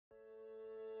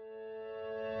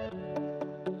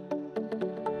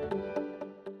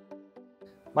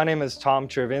My name is Tom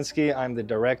Chervinsky. I'm the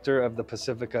director of the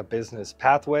Pacifica Business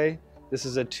Pathway. This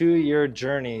is a 2-year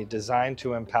journey designed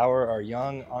to empower our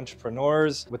young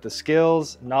entrepreneurs with the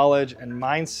skills, knowledge, and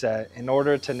mindset in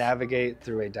order to navigate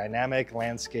through a dynamic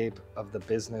landscape of the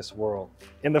business world.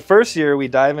 In the first year, we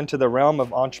dive into the realm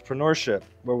of entrepreneurship,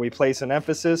 where we place an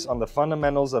emphasis on the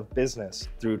fundamentals of business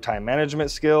through time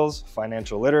management skills,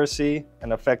 financial literacy,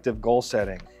 and effective goal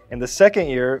setting. In the second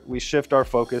year, we shift our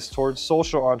focus towards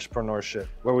social entrepreneurship,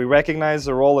 where we recognize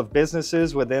the role of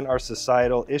businesses within our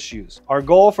societal issues. Our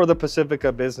goal for the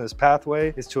Pacifica Business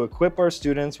Pathway is to equip our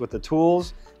students with the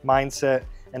tools, mindset,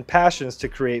 and passions to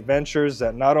create ventures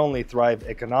that not only thrive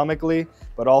economically,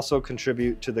 but also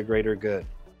contribute to the greater good.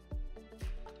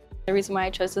 The reason why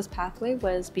I chose this pathway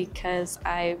was because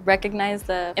I recognize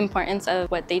the importance of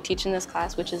what they teach in this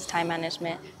class, which is time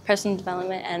management, personal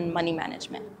development, and money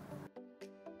management.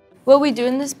 What we do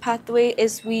in this pathway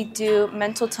is we do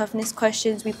mental toughness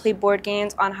questions, we play board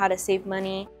games on how to save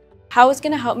money. How it's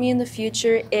going to help me in the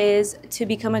future is to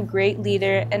become a great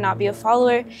leader and not be a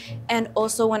follower. And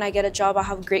also when I get a job, I'll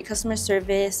have great customer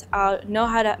service, I'll know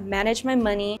how to manage my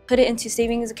money, put it into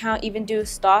savings account, even do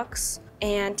stocks,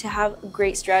 and to have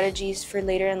great strategies for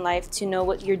later in life to know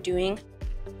what you're doing.